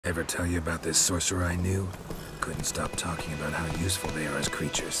Ever tell you about this sorcerer I knew? Couldn't stop talking about how useful they are as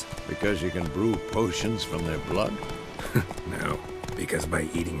creatures. Because you can brew potions from their blood? No, because by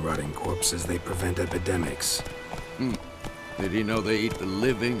eating rotting corpses, they prevent epidemics. Did he know they eat the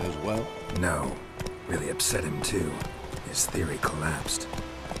living as well? No, really upset him too. His theory collapsed.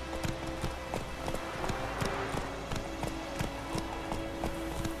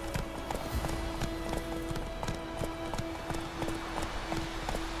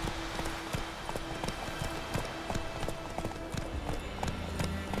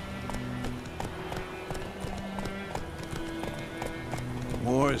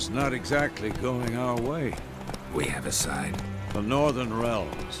 War's not exactly going our way. We have a side. The Northern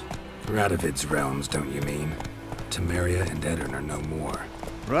Realms. Radovid's realms, don't you mean? Temeria and Edirn are no more.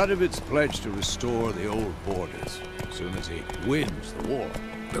 Radovid's pledged to restore the old borders as soon as he wins the war.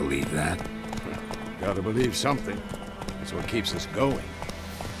 Believe that? Gotta believe something. That's what keeps us going.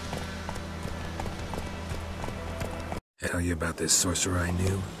 Tell you about this sorcerer I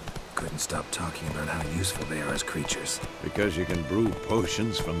knew? Couldn't stop talking about how useful they are as creatures. Because you can brew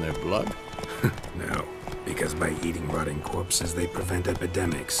potions from their blood? No, because by eating rotting corpses, they prevent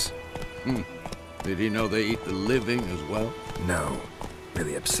epidemics. Did he know they eat the living as well? No,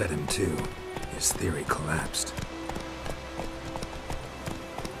 really upset him too. His theory collapsed.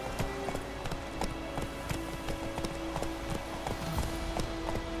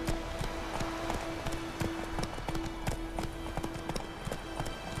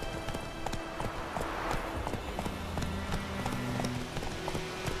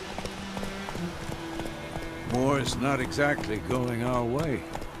 War's not exactly going our way.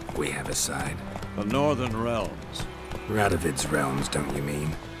 We have a side. The Northern Realms. Radovid's realms, don't you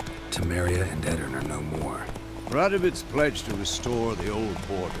mean? Temeria and Edirn are no more. Radovid's pledged to restore the old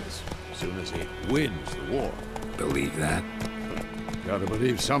borders as soon as he wins the war. Believe that? Gotta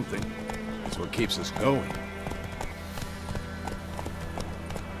believe something. That's what keeps us going.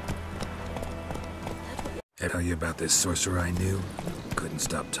 I tell you about this sorcerer I knew? Couldn't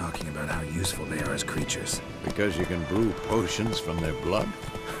stop talking about how useful they are as creatures. Because you can brew potions from their blood?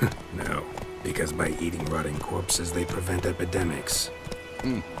 No, because by eating rotting corpses, they prevent epidemics.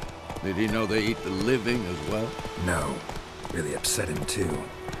 Did he know they eat the living as well? No, really upset him too.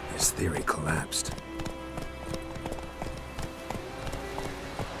 His theory collapsed.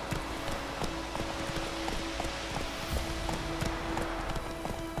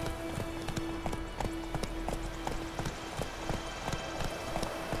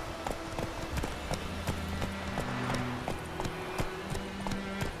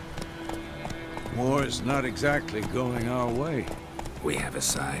 War's not exactly going our way. We have a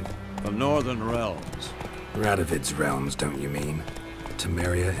side. The Northern Realms. Radovid's realms, don't you mean?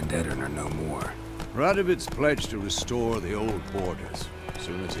 Temeria and Edirn are no more. Radovid's pledged to restore the old borders as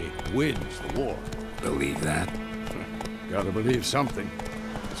soon as he wins the war. Believe that? Gotta believe something.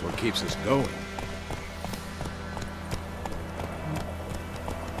 That's what keeps us going.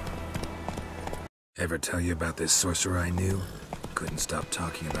 Ever tell you about this sorcerer I knew? Couldn't stop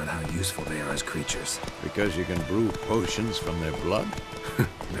talking about how useful they are as creatures. Because you can brew potions from their blood?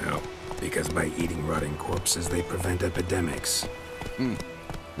 No, because by eating rotting corpses, they prevent epidemics.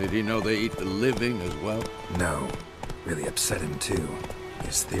 Did he know they eat the living as well? No, really upset him too.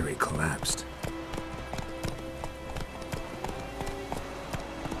 His theory collapsed.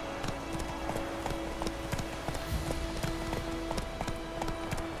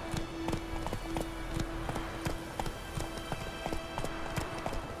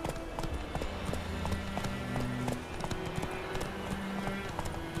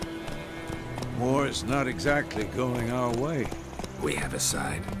 War's not exactly going our way. We have a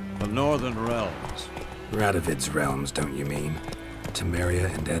side. The Northern Realms. Radovid's realms, don't you mean?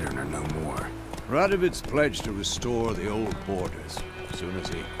 Temeria and Edirn are no more. Radovid's pledged to restore the old borders as soon as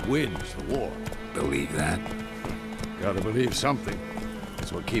he wins the war. Believe that? Gotta believe something.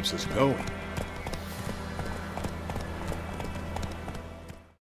 That's what keeps us going.